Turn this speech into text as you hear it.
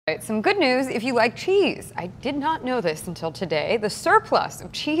Right, some good news if you like cheese. I did not know this until today. The surplus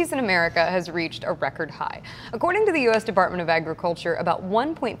of cheese in America has reached a record high. According to the U.S. Department of Agriculture, about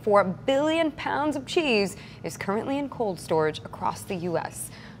 1.4 billion pounds of cheese is currently in cold storage across the U.S.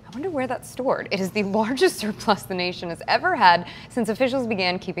 I wonder where that's stored. It is the largest surplus the nation has ever had since officials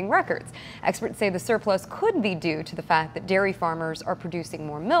began keeping records. Experts say the surplus could be due to the fact that dairy farmers are producing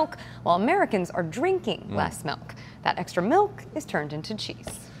more milk while Americans are drinking less milk. That extra milk is turned into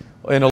cheese.